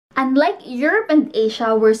Unlike Europe and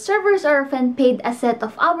Asia, where servers are often paid a set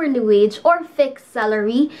of hourly wage or fixed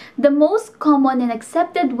salary, the most common and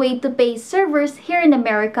accepted way to pay servers here in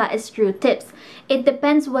America is through tips. It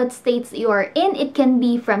depends what states you are in. It can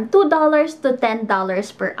be from $2 to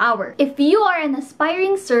 $10 per hour. If you are an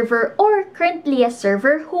aspiring server or currently a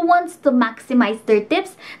server who wants to maximize their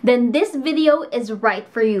tips, then this video is right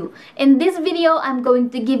for you. In this video, I'm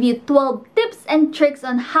going to give you 12 tips and tricks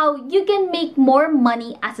on how you can make more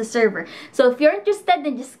money as a server. So if you're interested,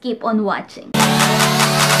 then just keep on watching.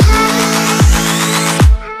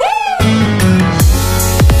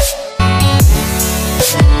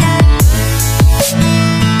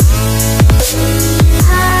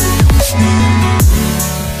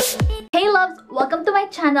 Welcome to my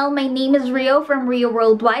channel. My name is Rio from Rio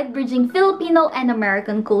Worldwide, bridging Filipino and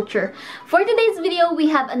American culture. For today's video, we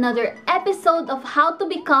have another episode of how to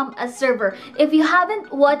become a server. If you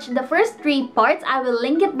haven't watched the first 3 parts, I will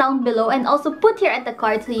link it down below and also put here at the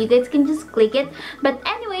card so you guys can just click it. But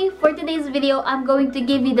anyway, for today's video, I'm going to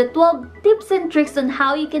give you the 12 tips and tricks on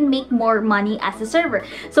how you can make more money as a server.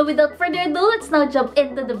 So without further ado, let's now jump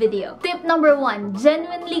into the video. Tip number 1,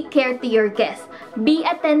 genuinely care to your guests. Be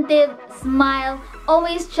attentive, smile,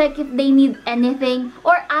 always check if they need anything,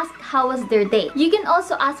 or ask how was their day. You can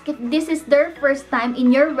also ask if this is their first time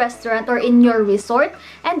in your restaurant or in your resort,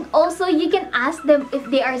 and also you can ask them if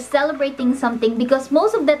they are celebrating something, because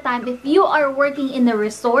most of the time if you are working in a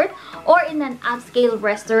resort or in an upscale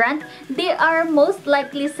restaurant, they are most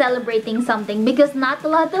likely celebrating something, because not a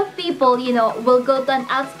lot of people, you know, will go to an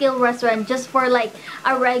upscale restaurant just for like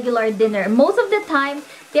a regular dinner. Most of the time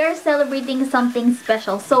they're celebrating something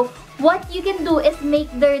special. So what you can do is make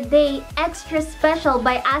their day extra special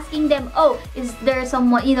by asking them, oh, is there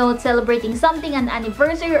someone, you know, celebrating something, an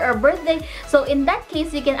anniversary or birthday? So in that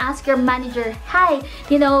case, you can ask your manager, hi,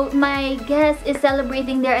 you know, my guest is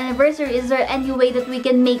celebrating their anniversary. Is there any way that we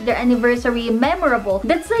can make their anniversary memorable?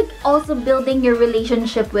 That's like also building your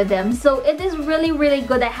relationship with them. So it is really, really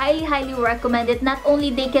good. I highly recommend it. Not only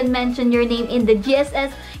they can mention your name in the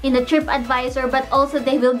GSS, in the TripAdvisor, but also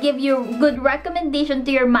they will give you good recommendation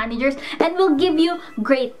to your managers and will give you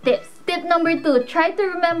great tips. Tip number 2, try to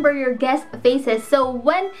remember your guest faces. So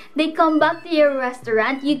when they come back to your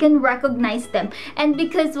restaurant, you can recognize them. And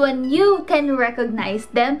because when you can recognize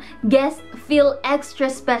them, guests feel extra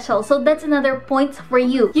special. So that's another point for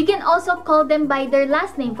you. You can also call them by their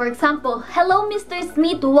last name. For example, hello Mr.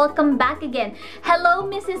 Smith, welcome back again. Hello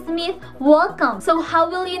Mrs. Smith, welcome. So how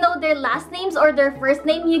will you know their last names or their first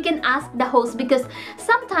name? You can ask the host, because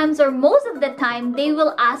sometimes or most of the time they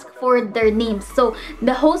will ask for their names. So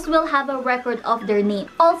the host will have a record of their name.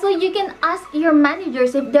 Also, you can ask your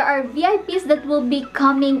managers if there are VIPs that will be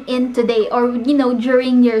coming in today, or you know,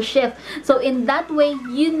 during your shift. So in that way,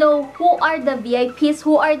 you know who are the VIPs,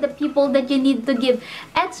 who are the people that you need to give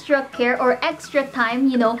extra care or extra time,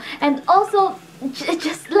 you know. And also,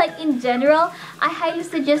 just like in general, I highly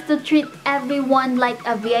suggest to treat everyone like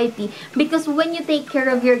a VIP, because when you take care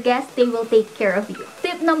of your guests, they will take care of you.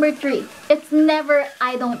 Tip number 3, it's never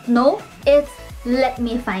I don't know, it's let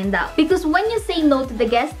me find out. Because when you say no to the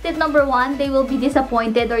guest, tip number 1, they will be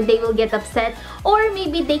disappointed or they will get upset, or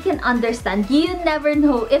maybe they can understand. You never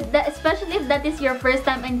know, if that, especially if that is your first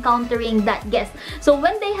time encountering that guest. So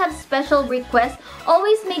when they have special requests,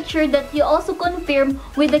 always make sure that you also confirm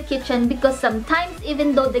with the kitchen, because sometimes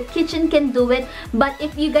even though the kitchen can do it, but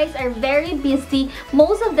if you guys are very busy,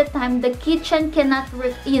 most of the time the kitchen cannot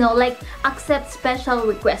you know, like accept special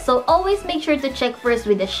requests. So always make sure to check first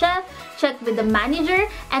with the chef, check with the manager,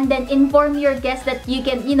 and then inform your guests that you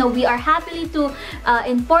can, you know, we are happily to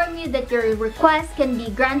inform you that your request can be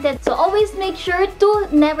granted. So always make sure to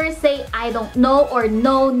never say I don't know, or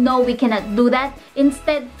no, we cannot do that.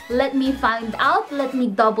 Instead, let me find out, let me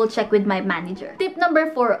double check with my manager. Tip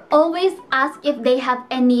number 4, always ask if they have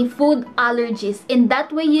any food allergies. In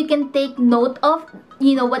that way, you can take note of,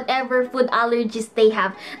 you know, whatever food allergies they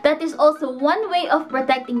have. That is also one way of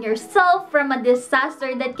protecting yourself from a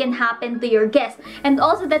disaster that can happen to your guests. And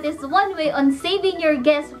also that is one way on saving your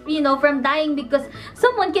guests, you know, from dying, because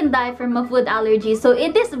someone can die from a food allergy. So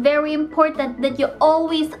it is very important that you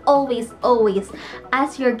always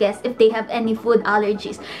ask your guests if they have any food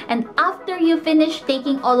allergies. And after you finish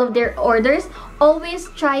taking all of their orders, always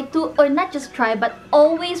try to, or not just try, but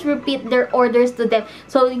always repeat their orders to them,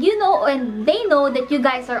 so you know and they know that you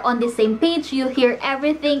guys are on the same page. You hear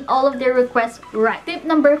everything, all of their requests right. Tip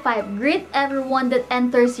number 5, greet everyone that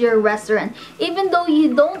enters your restaurant, even though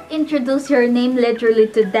you don't introduce your name literally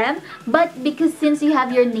to them, but because since you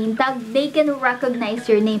have your name tag, they can recognize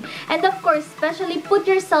your name. And of course, especially put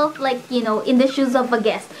yourself like, you know, in the shoes of a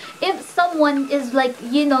guest. If someone is like,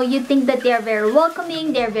 you know, you think that they are very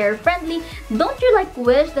welcoming, they're very friendly, don't you like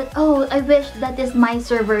wish that, oh, I wish that is my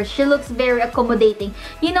server, she looks very accommodating,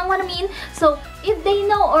 you know what I mean? So if they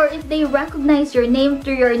know or if they recognize your name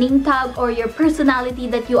through your name tag or your personality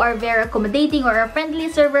that you are very accommodating or a friendly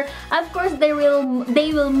server, of course they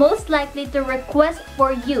will most likely to request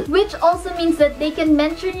for you, which also means that they can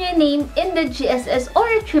mention your name in the GSS or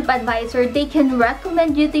a TripAdvisor. They can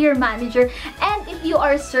recommend you to your manager, and if you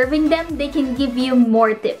are serving them, they can give you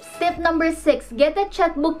more tips. Tip number 6, get a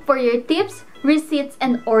checkbook for your tips, receipts,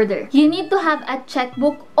 and order. You need to have a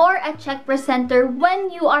checkbook or a check presenter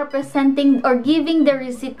when you are presenting or giving the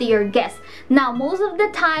receipt to your guests. Now, most of the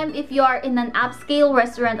time, if you are in an upscale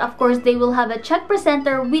restaurant, of course, they will have a check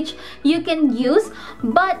presenter which you can use.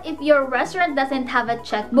 But if your restaurant doesn't have a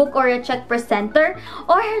checkbook or a check presenter,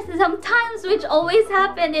 or sometimes, which always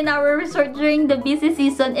happen in our resort during the busy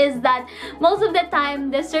season, is that most of the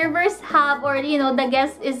time the servers have, or you know, the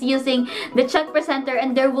guest is using the check presenter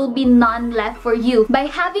and there will be none left for you. By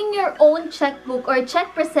having your own checkbook or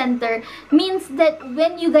check presenter means that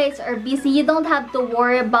when you guys are busy, you don't have to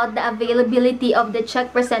worry about the availability of the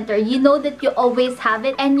check presenter. You know that you always have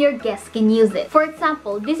it and your guests can use it. For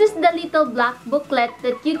example, this is the little black booklet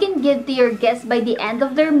that you can give to your guests by the end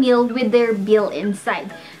of their meal with their bill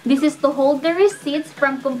inside. This is to hold the receipts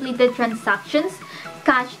from completed transactions,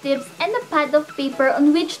 cash tips, and a pad of paper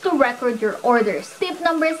on which to record your orders. Tip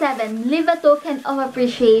number 7, leave a token of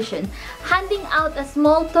appreciation. Handing out a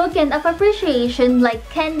small token of appreciation like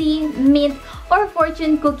candy, mint, or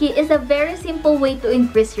fortune cookie is a very simple way to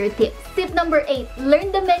increase your tips. Tip number 8,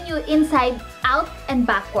 learn the menu inside, out, and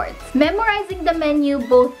backwards. Memorizing the menu,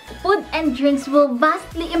 both food and drinks, will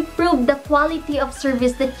vastly improve the quality of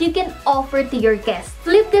service that you can offer to your guests.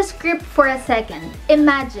 Flip the script for a second.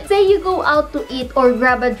 Imagine, say you go out to eat or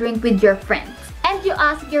grab a drink with your friends, and you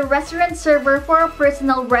ask your restaurant server for a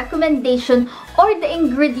personal recommendation or the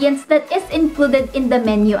ingredients that is included in the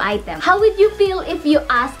menu item. How would you feel if your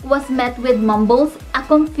ask was met with mumbles, a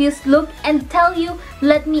confused look, and tell you,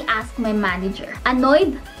 "Let me ask my manager"?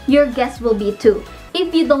 Annoyed? Your guest will be too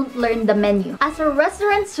if you don't learn the menu. As a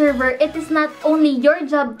restaurant server, it is not only your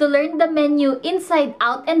job to learn the menu inside,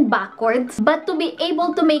 out, and backwards, but to be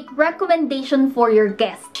able to make recommendations for your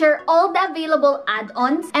guests, share all the available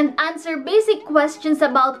add-ons, and answer basic questions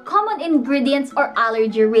about common ingredients or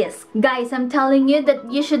allergy risk. Guys, I'm telling you that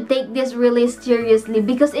you should take this really seriously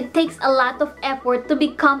because it takes a lot of effort to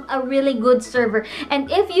become a really good server. And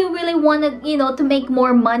if you really want to, you know, to make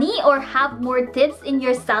more money or have more tips in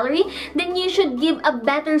your salary, then you should give a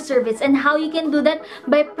better service. And how you can do that?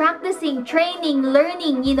 By practicing, training,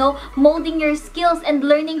 learning, you know, molding your skills and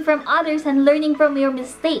learning from others and learning from your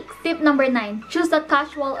mistakes. Tip number 9, choose a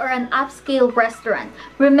casual or an upscale restaurant.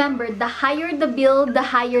 Remember, the higher the bill,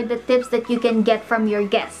 the higher the tips that you can get from your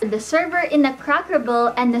guests. The server in a Cracker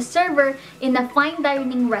Barrel and the server in a fine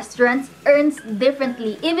dining restaurant earns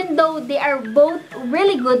differently, even though they are both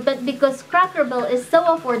really good. But because Cracker Barrel is so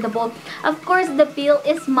affordable, of course the bill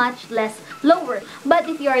is much less lower. But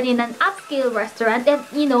if you are in an upscale restaurant, and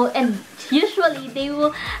you know, and usually they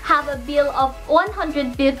will have a bill of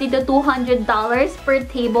 $150 to $200 per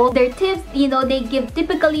table. Their tips, you know, they give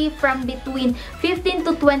typically from between 15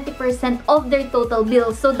 to 20% of their total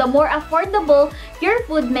bill. So the more affordable your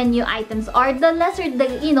food menu items are, the lesser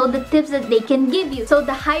the, you know, the tips that they can give you. So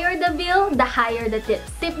the higher the bill, the higher the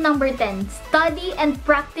tips. Tip number 10, study and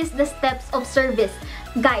practice the steps of service.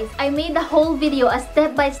 Guys, I made a whole video, a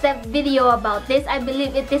step-by-step video about this. I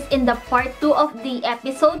believe it is in the part 2 of the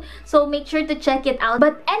episode, so make sure to check it out.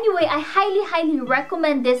 But anyway, I highly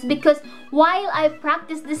recommend this because while I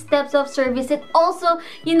practice the steps of service, it also,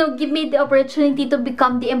 you know, give me the opportunity to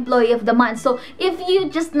become the employee of the month. So if you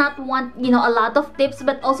just not want, you know, a lot of tips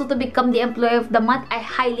but also to become the employee of the month, I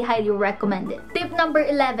highly recommend it. Tip number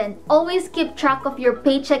 11, always keep track of your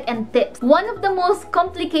paycheck and tips. One of the most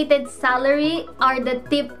complicated salary are the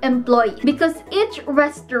tip employee, because each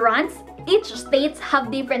restaurant each states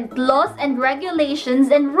have different laws and regulations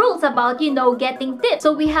and rules about, you know, getting tips.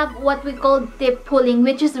 So we have what we call tip pooling,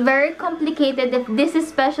 which is very complicated if this is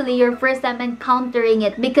especially your first time encountering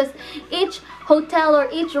it, because each hotel or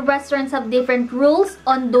each restaurants have different rules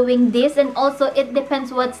on doing this, and also it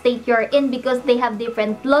depends what state you're in because they have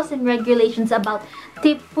different laws and regulations about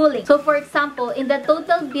tip pooling. So for example, in the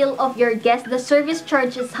total bill of your guest, the service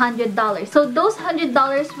charge is $100. So those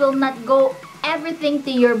 $100 will not go everything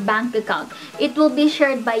to your bank account. It will be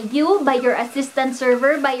shared by you, by your assistant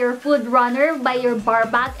server, by your food runner, by your bar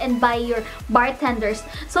back, and by your bartenders.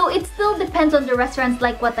 So it still depends on the restaurants,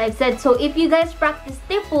 like what I've said. So if you guys practice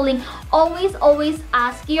tip pooling, always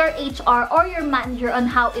ask your HR or your manager on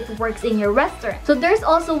how it works in your restaurant. So there's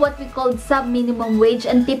also what we call sub-minimum wage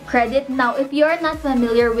and tip credit. Now, if you're not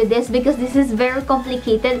familiar with this, because this is very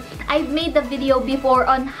complicated, I've made a video before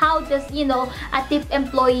on how does, you know, a tip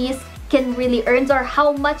employees can really earn, or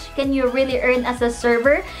how much can you really earn as a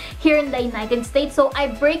server here in the United States. So I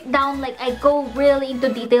break down, like I go really into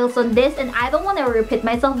details on this, and I don't want to repeat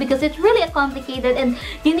myself because it's really complicated and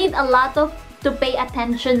you need a lot of to pay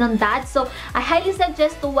attention on that. So I highly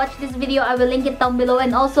suggest to watch this video. I will link it down below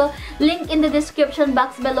and also link in the description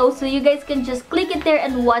box below, so you guys can just click it there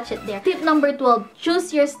and watch it there. Tip number 12,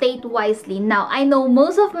 choose your state wisely. Now, I know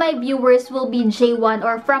most of my viewers will be J1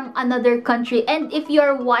 or from another country, and if you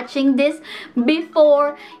are watching this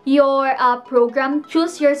before your program,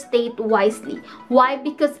 choose your state wisely. Why?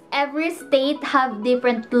 Because every state have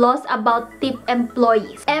different laws about tip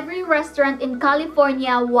employees. Every restaurant in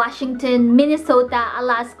California, Washington, Minnesota,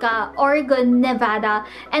 Alaska, Oregon, Nevada,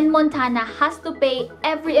 and Montana has to pay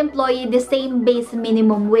every employee the same base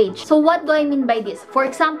minimum wage. So what do I mean by this? For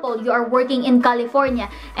example, you are working in California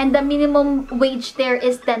and the minimum wage there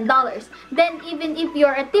is $10. Then even if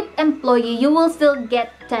you're a tip employee, you will still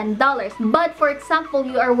get $10. But for example,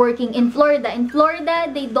 you are working in Florida. In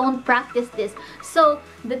Florida, they don't practice this. So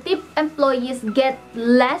the tip employees get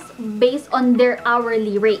less based on their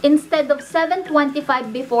hourly rate. Instead of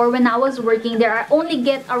 $7.25 before when I was working there, I only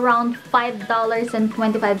get around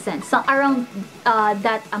 $5.25. So around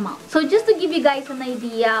that amount. So just to give you guys an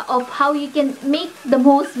idea of how you can make the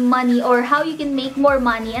most money or how you can make more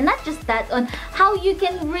money, and not just that, on how you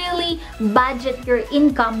can really budget your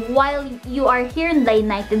income while you are here in the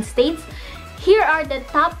United States. Here are the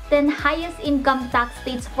top 10 highest income tax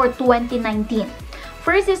states for 2019.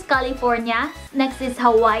 First is California, next is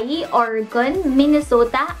Hawaii, Oregon,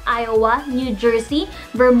 Minnesota, Iowa, New Jersey,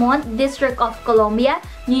 Vermont, District of Columbia,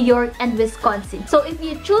 New York, and Wisconsin. So if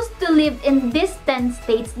you choose to live in these 10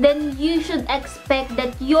 states, then you should expect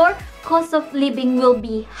that your cost of living will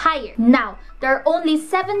be higher. Now, there are only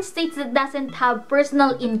 7 states that doesn't have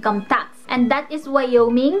personal income tax, and that is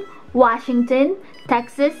Wyoming, Washington,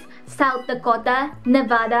 Texas, South Dakota,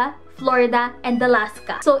 Nevada, Florida, and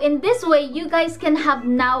Alaska. So in this way, you guys can have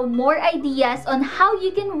now more ideas on how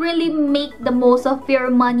you can really make the most of your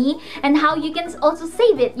money and how you can also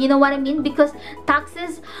save it. You know what I mean? Because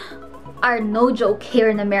taxes are no joke here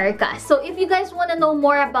in America. So if you guys want to know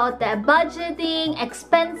more about the budgeting,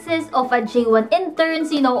 expenses of a J1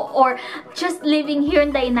 interns, you know, or just living here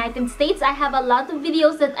in the United States, I have a lot of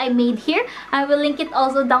videos that I made here. I will link it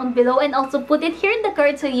also down below and also put it here in the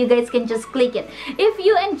card so you guys can just click it. If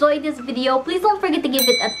you enjoyed this video, please don't forget to give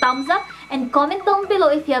it a thumbs up and comment down below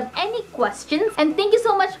if you have any questions. And thank you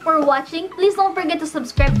so much for watching. Please don't forget to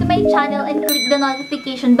subscribe to my channel and click the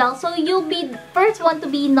notification bell so you'll be the first one to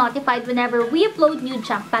be notified whenever we upload new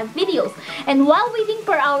jam-packed videos. And while waiting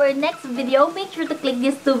for our next video, make sure to click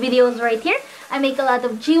these 2 videos right here. I make a lot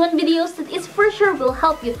of J1 videos that is for sure will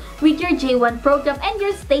help you with your J1 program and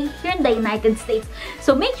your stay here in the United States.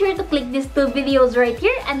 So make sure to click these 2 videos right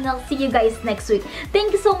here, and I'll see you guys next week.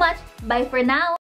 Thank you so much. Bye for now.